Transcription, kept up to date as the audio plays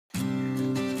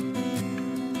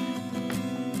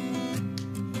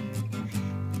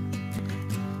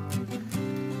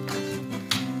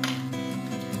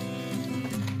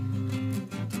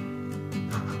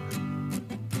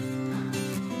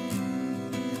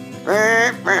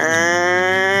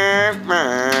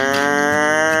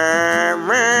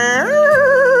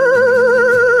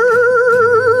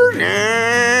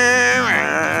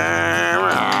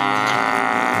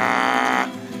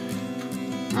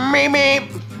Meep, meep.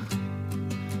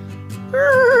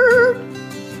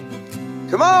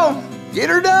 Come on, get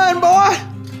her done, boy.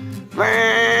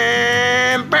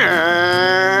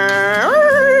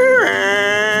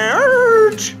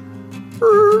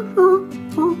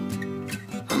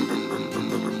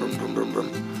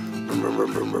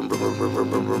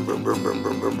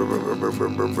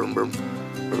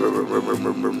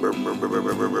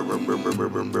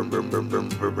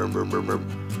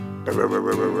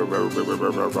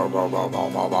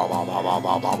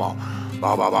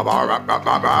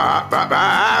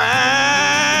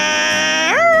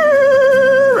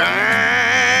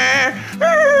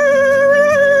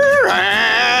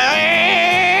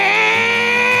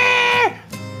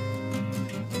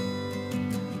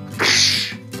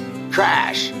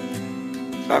 Crash.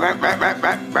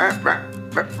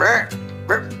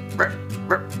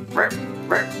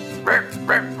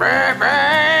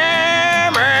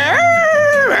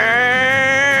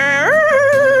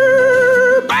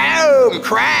 Boom!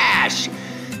 Crash!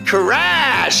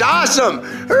 Crash! Awesome!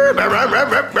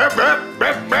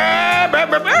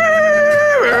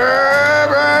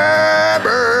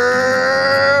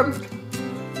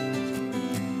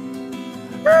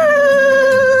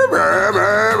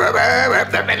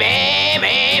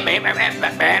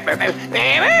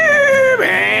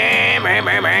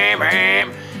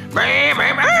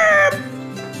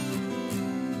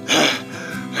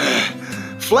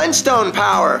 Flintstone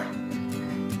power.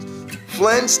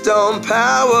 Flintstone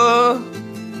power.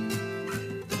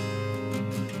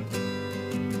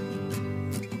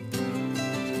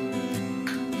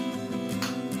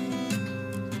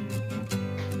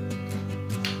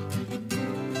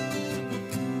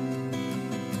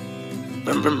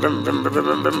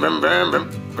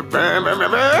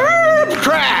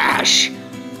 Crash!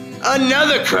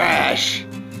 Another crash!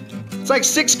 It's like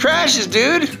 6 crashes,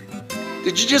 dude.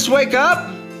 Did you just wake up?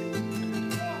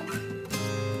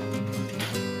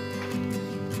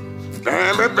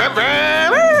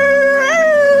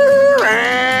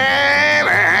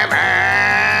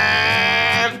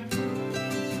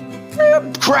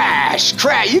 Crash!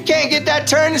 Crash! You can't get that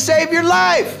turn to save your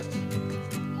life.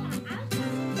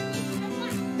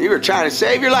 You were trying to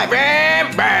save your life.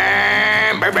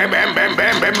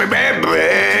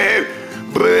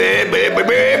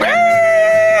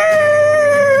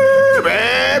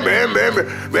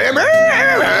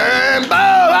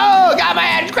 Oh, got my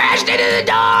head crashed into the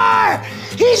door.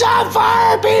 He's on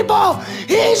fire, people.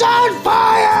 He's on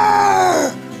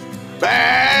fire.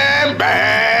 Bam,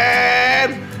 bam.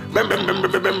 Bam, bam, bam,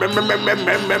 bam, bam, bam,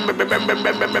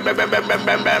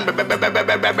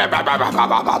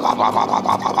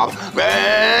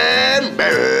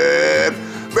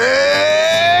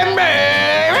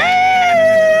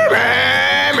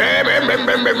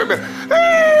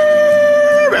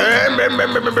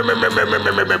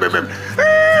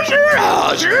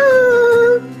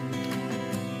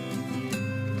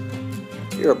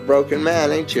 You're a broken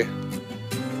man, ain't you?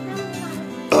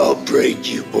 I'll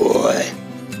break you, boy.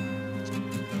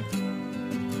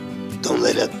 Don't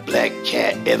let a black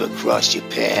cat ever cross your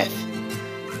path.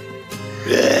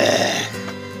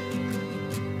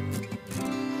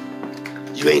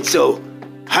 You ain't so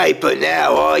hyper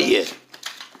now, are you?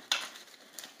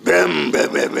 Bam,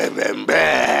 bam, bam, bam, bam,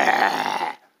 bam.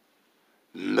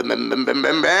 Bam, bam, bam, bam,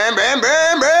 bam, bam, bam,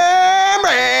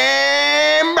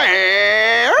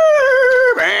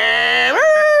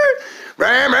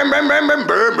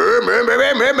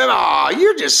 bam, bam, bam. Oh,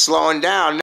 you're just slowing down.